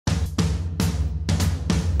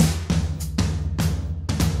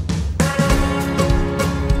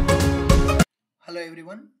Hello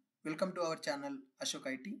everyone, welcome to our channel Ashok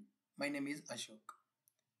IT. My name is Ashok.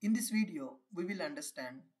 In this video, we will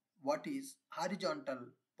understand what is Horizontal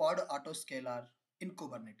Pod Autoscaler in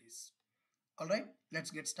Kubernetes. Alright,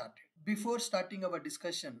 let's get started. Before starting our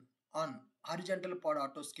discussion on Horizontal Pod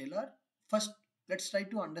Autoscaler, first let's try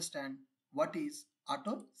to understand what is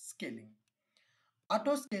autoscaling.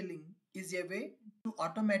 Autoscaling is a way to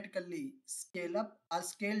automatically scale up or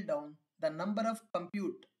scale down the number of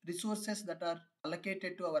compute resources that are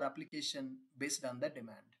allocated to our application based on the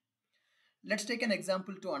demand. Let's take an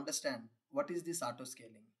example to understand what is this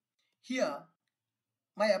autoscaling. Here,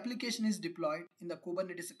 my application is deployed in the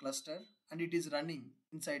Kubernetes cluster and it is running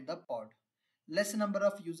inside the pod. Less number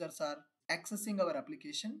of users are accessing our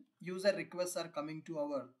application. User requests are coming to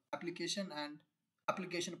our application and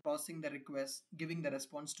application processing the request, giving the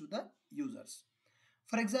response to the users.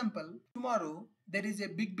 For example, tomorrow there is a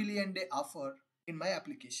big billion day offer in my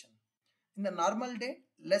application. In the normal day,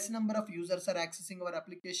 less number of users are accessing our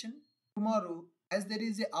application. Tomorrow, as there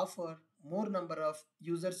is a offer, more number of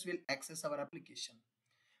users will access our application.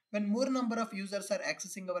 When more number of users are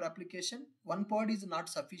accessing our application, one pod is not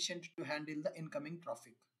sufficient to handle the incoming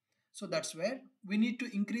traffic. So that's where we need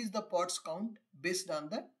to increase the pods count based on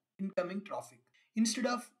the incoming traffic. Instead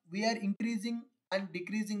of we are increasing and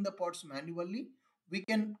decreasing the pods manually, we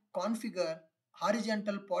can configure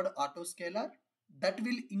horizontal pod autoscaler that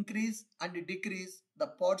will increase and decrease the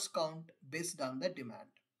pods count based on the demand.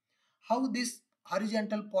 How this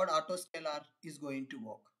horizontal pod autoscaler is going to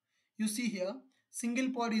work? You see here, single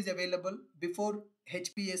pod is available before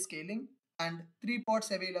HPA scaling and 3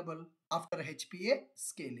 pods available after HPA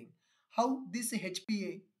scaling. How this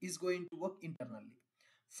HPA is going to work internally?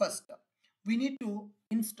 First, we need to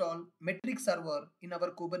install metric server in our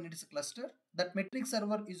Kubernetes cluster. That metric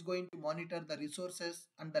server is going to monitor the resources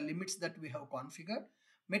and the limits that we have configured.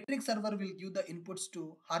 Metric server will give the inputs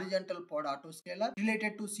to horizontal pod autoscaler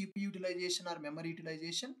related to CPU utilization or memory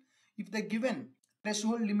utilization. If the given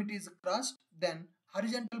threshold limit is crossed, then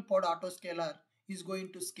horizontal pod autoscaler is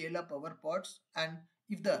going to scale up our pods, and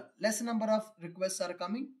if the less number of requests are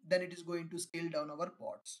coming, then it is going to scale down our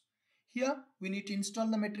pods. Here we need to install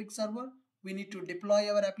the metric server, we need to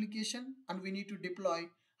deploy our application, and we need to deploy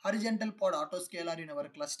horizontal pod autoscaler in our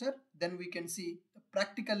cluster. Then we can see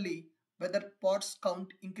practically whether pods count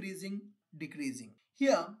increasing, decreasing.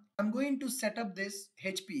 Here I'm going to set up this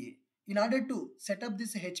HPA. In order to set up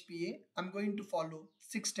this HPA, I'm going to follow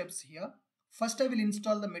 6 steps here. First, I will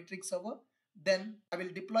install the metric server. Then I will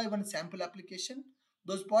deploy one sample application.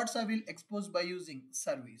 Those pods I will expose by using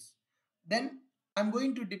service. Then I'm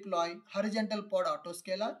going to deploy horizontal pod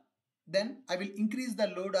autoscaler. Then I will increase the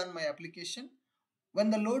load on my application. When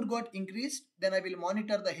the load got increased, then I will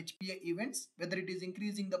monitor the HPA events, whether it is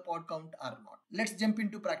increasing the pod count or not. Let's jump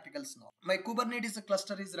into practicals now. My Kubernetes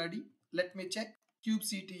cluster is ready. Let me check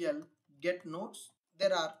kubectl get nodes.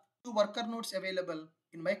 There are 2 worker nodes available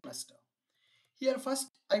in my cluster. Here first,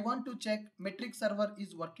 I want to check metric server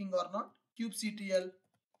is working or not. Kubectl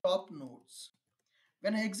top nodes.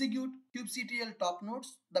 When I execute kubectl top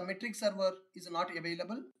nodes, the metric server is not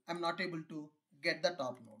available. I'm not able to get the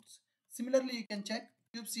top nodes. Similarly, you can check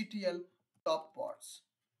kubectl top pods.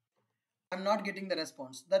 I'm not getting the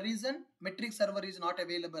response. The reason metric server is not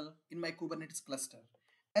available in my Kubernetes cluster.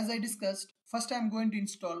 As I discussed, first I'm going to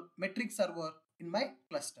install metric server in my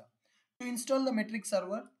cluster. To install the metric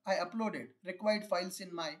server, I uploaded required files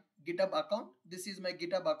in my GitHub account. This is my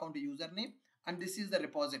GitHub account username and this is the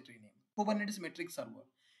repository name, Kubernetes metric server.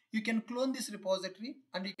 You can clone this repository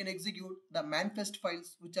and you can execute the manifest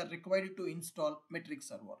files which are required to install metric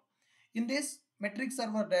server. In this metric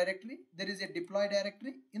server directory, there is a deploy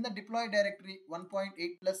directory. In the deploy directory, 1.8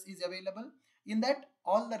 plus is available. In that,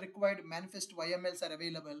 all the required manifest YMLs are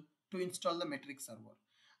available to install the metric server.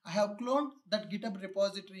 I have cloned that GitHub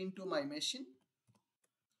repository into my machine.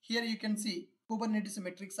 Here you can see Kubernetes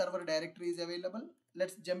metric server directory is available.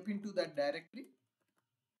 Let's jump into that directory.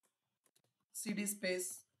 cd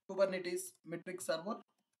space Kubernetes metric server.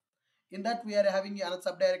 In that we are having another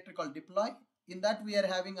subdirectory called deploy. In that we are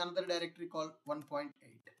having another directory called 1.8.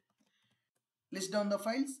 List down the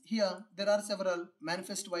files. Here there are several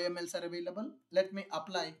manifest YMLs are available. Let me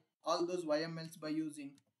apply all those YMLs by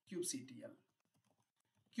using kubectl.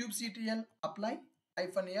 Kubectl apply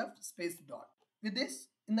 -f space dot. With this,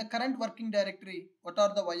 in the current working directory, what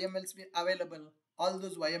are the YMLs available? All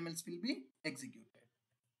those YMLs will be executed.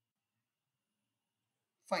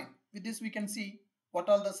 Fine. With this we can see what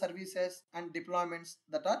all the services and deployments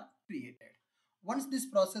that are created. Once this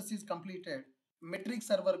process is completed, metric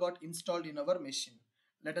server got installed in our machine.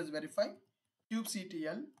 Let us verify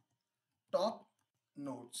kubectl top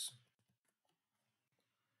nodes.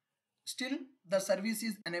 Still the service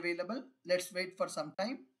is unavailable. Let's wait for some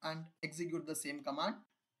time and execute the same command.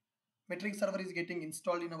 Metric server is getting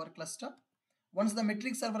installed in our cluster. Once the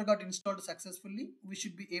metric server got installed successfully, we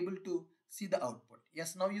should be able to see the output.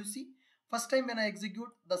 Yes, now you see, first time when I execute,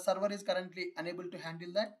 the server is currently unable to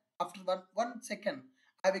handle that. After one second,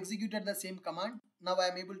 I have executed the same command. Now I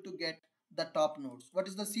am able to get the top nodes. What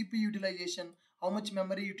is the CPU utilization? How much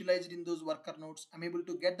memory utilized in those worker nodes? I'm able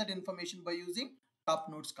to get that information by using top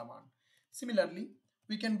nodes command. Similarly,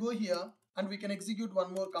 we can go here and we can execute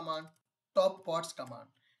one more command, top pods command.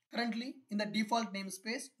 Currently, in the default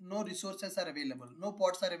namespace, no resources are available, no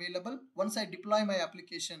pods are available. Once I deploy my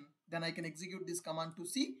application, then I can execute this command to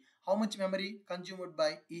see how much memory consumed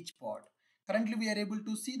by each pod. Currently, we are able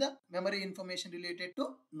to see the memory information related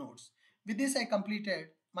to nodes. With this, I completed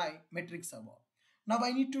my metric server. Now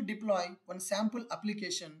I need to deploy one sample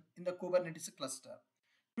application in the Kubernetes cluster.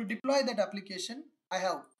 To deploy that application, I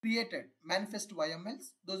have created manifest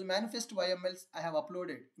YMLs. Those manifest YMLs I have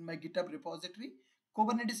uploaded in my GitHub repository.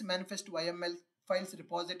 Kubernetes manifest YML files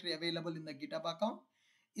repository available in the GitHub account.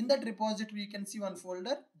 In that repository, you can see one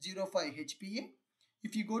folder 05 HPA.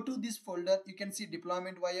 If you go to this folder, you can see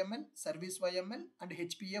deployment YML, service YML, and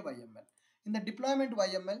HPA YML. In the deployment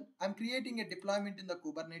YML, I'm creating a deployment in the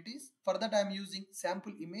Kubernetes. For that, I'm using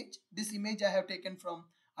sample image. This image I have taken from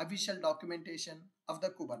official documentation of the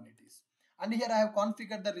Kubernetes. And here I have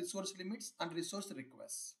configured the resource limits and resource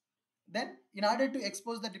requests. Then in order to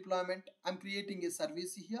expose the deployment, I'm creating a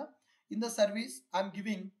service here. In the service, I'm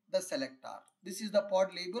giving the selector. This is the pod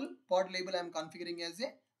label. Pod label I'm configuring as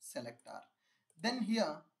a selector. Then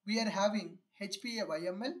here we are having HPA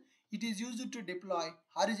YML. It is used to deploy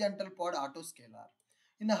horizontal pod autoscaler.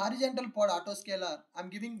 In the horizontal pod autoscaler, I'm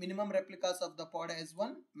giving minimum replicas of the pod as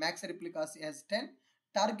 1, max replicas as 10,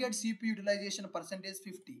 target CPU utilization percentage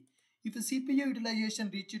 50. If the CPU utilization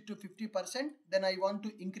reaches to 50%, then I want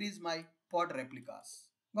to increase my pod replicas.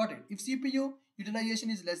 Got it? If CPU utilization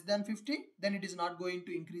is less than 50, then it is not going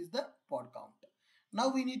to increase the pod count. Now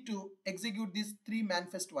we need to execute these 3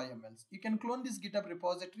 manifest YMLs. You can clone this GitHub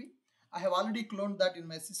repository. I have already cloned that in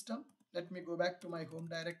my system. Let me go back to my home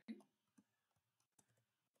directory.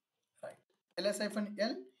 Right.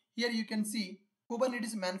 ls-l. Here you can see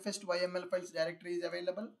Kubernetes manifest YML files directory is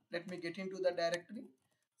available. Let me get into the directory.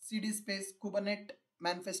 cd space Kubernetes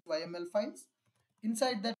manifest YML files.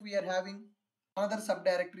 Inside that we are having another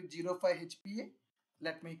subdirectory 05 HPA.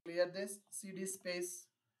 Let me clear this. cd space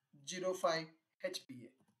 05 HPA.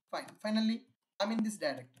 Fine. Finally, I'm in this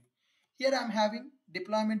directory. Here I'm having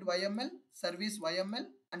deployment YML, service YML,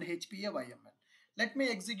 and HPA YML. Let me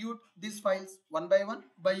execute these files one by one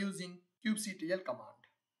by using kubectl command.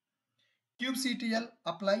 kubectl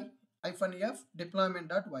apply -f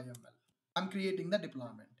deployment.yml. I'm creating the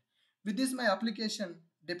deployment. With this, my application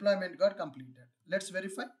deployment got completed. Let's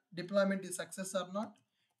verify deployment is success or not.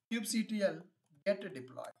 kubectl get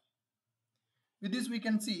deploy. With this, we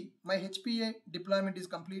can see my HPA deployment is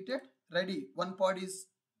completed. Ready, one pod is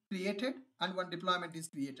created and one deployment is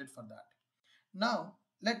created for that. Now,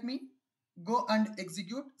 let me go and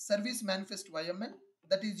execute service manifest YML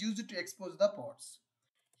that is used to expose the pods.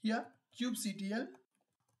 Here, kubectl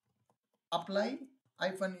apply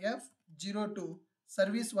 -f02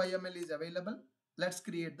 service YML is available. Let's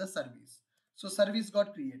create the service. So service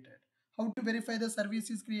got created. How to verify the service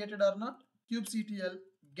is created or not? kubectl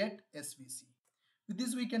get svc. With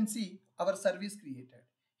this, we can see our service created.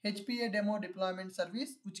 HPA demo deployment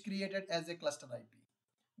service which created as a cluster IP.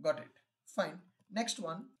 Got it. Fine. Next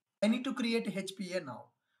one, I need to create HPA now.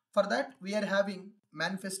 For that, we are having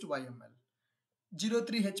manifest YML.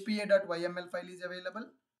 03 HPA.yml file is available.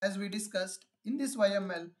 As we discussed, in this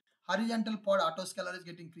YML, horizontal pod autoscaler is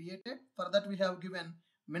getting created. For that, we have given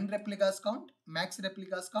min replicas count, max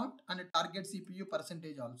replicas count, and a target CPU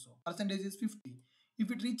percentage also. Percentage is 50. If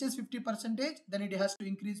it reaches 50%, then it has to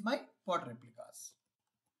increase my pod replicas.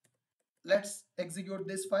 Let's execute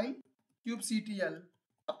this file. kubectl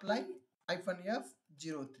apply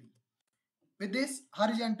 -f03. With this,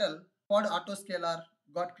 horizontal pod autoscaler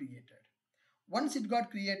got created. Once it got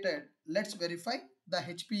created, let's verify the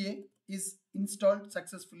HPA is installed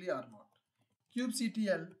successfully or not.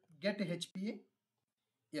 kubectl get HPA.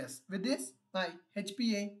 Yes, with this, my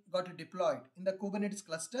HPA got deployed in the Kubernetes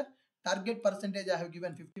cluster. Target percentage I have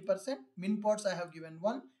given 50%, min pods I have given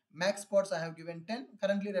 1, max pods I have given 10,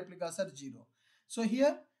 currently replicas are 0. So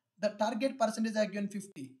here the target percentage I have given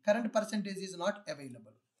 50, current percentage is not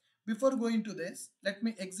available. Before going to this, let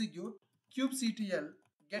me execute kubectl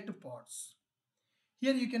get pods.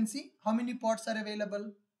 Here you can see how many pods are available.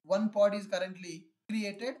 One pod is currently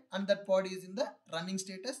created and that pod is in the running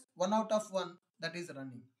status. 1 out of 1 that is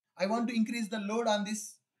running. I want to increase the load on this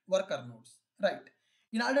worker nodes, right?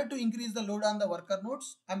 In order to increase the load on the worker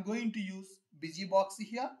nodes, I'm going to use busybox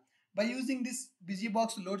here. By using this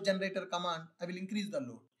busybox load generator command, I will increase the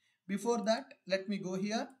load. Before that, let me go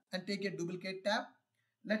here and take a duplicate tab.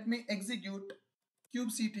 Let me execute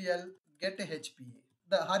kubectl get HPA,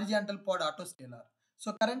 the horizontal pod autoscaler.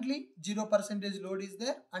 So currently 0% load is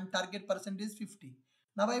there and target percent is 50.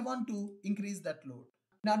 Now I want to increase that load.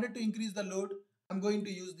 In order to increase the load, I'm going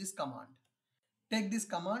to use this command. Take this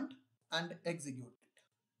command and execute it.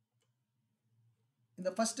 In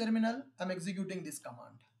the first terminal, I'm executing this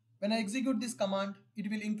command. When I execute this command, it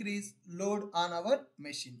will increase load on our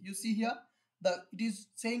machine. You see here, it is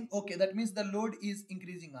saying okay, that means the load is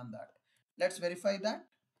increasing on that. Let's verify that.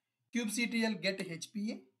 kubectl get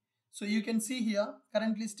HPA. So you can see here,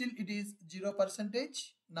 currently still it is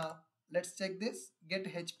 0%. Now let's check this, get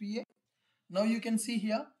HPA. Now you can see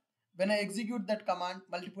here, when I execute that command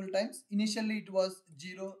multiple times, initially it was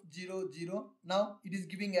 0, 0, 0. Now it is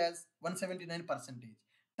giving as 179%.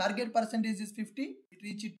 Target percentage is 50, it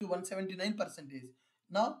reached it to 179%.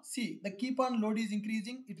 Now see, the keep on load is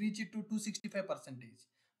increasing, it reached it to 265%.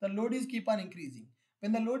 The load is keep on increasing.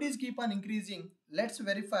 When the load is keep on increasing, let's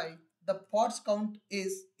verify the pods count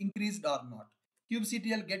is increased or not.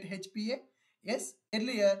 kubectl get HPA. Yes,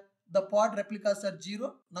 earlier the pod replicas are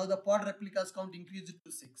 0. Now the pod replicas count increased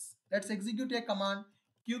to 6. Let's execute a command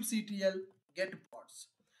kubectl get pods.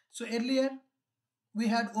 So earlier we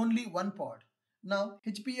had only one pod. Now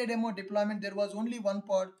HPA demo deployment there was only one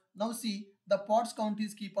pod. Now see, the pods count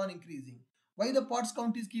is keep on increasing. Why the pods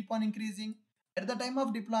count is keep on increasing? At the time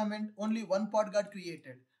of deployment only one pod got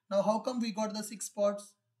created. Now how come we got the 6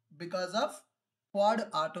 pods? Because of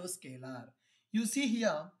pod autoscaler. You see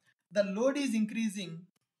here, the load is increasing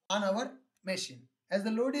on our machine. As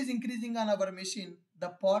the load is increasing on our machine, the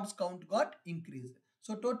pods count got increased.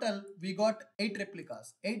 So total we got 8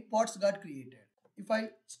 replicas, 8 pods got created. If I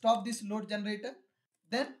stop this load generator,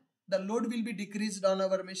 then the load will be decreased on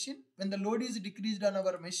our machine. When the load is decreased on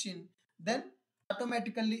our machine, then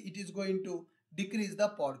automatically it is going to decrease the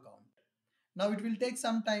pod count. Now it will take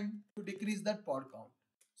some time to decrease that pod count.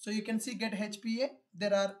 So you can see get HPA,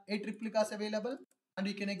 there are 8 replicas available and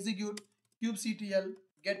you can execute kubectl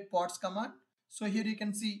get pods command. So here you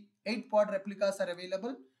can see 8 pod replicas are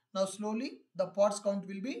available. Now slowly the pods count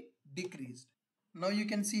will be decreased. Now you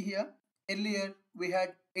can see here, earlier we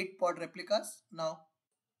had 8 pod replicas. Now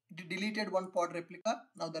it deleted one pod replica.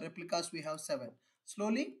 Now the replicas we have 7.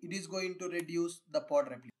 Slowly it is going to reduce the pod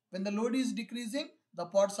replica. When the load is decreasing, the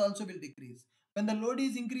pods also will decrease. When the load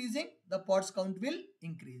is increasing, the pods count will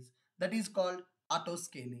increase. That is called auto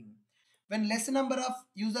scaling. When less number of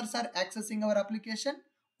users are accessing our application,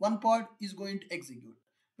 one pod is going to execute.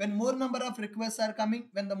 When more number of requests are coming,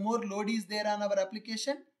 when the more load is there on our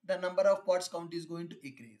application, the number of pods count is going to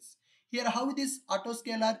increase. Here how this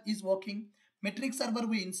autoscaler is working. Metric server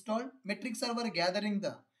we installed. Metric server gathering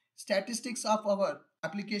the statistics of our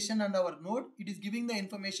application and our node. It is giving the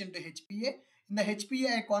information to HPA. In the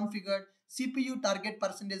HPA I configured CPU target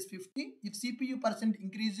percentage 50. If CPU percent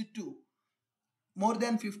increases to more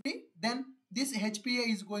than 50, then this HPA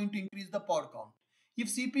is going to increase the pod count. If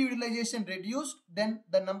CPU utilization reduced, then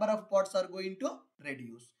the number of pods are going to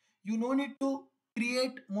reduce. You no need to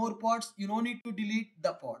create more pods, you no need to delete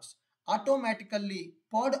the pods. Automatically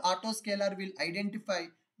pod autoscaler will identify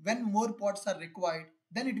when more pods are required,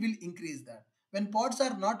 then it will increase that. When pods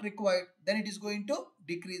are not required, then it is going to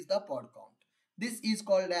decrease the pod count. This is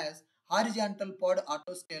called as horizontal pod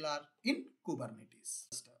autoscaler in Kubernetes.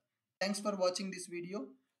 Thanks for watching this video.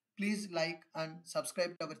 Please like and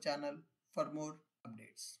subscribe to our channel for more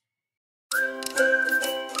updates.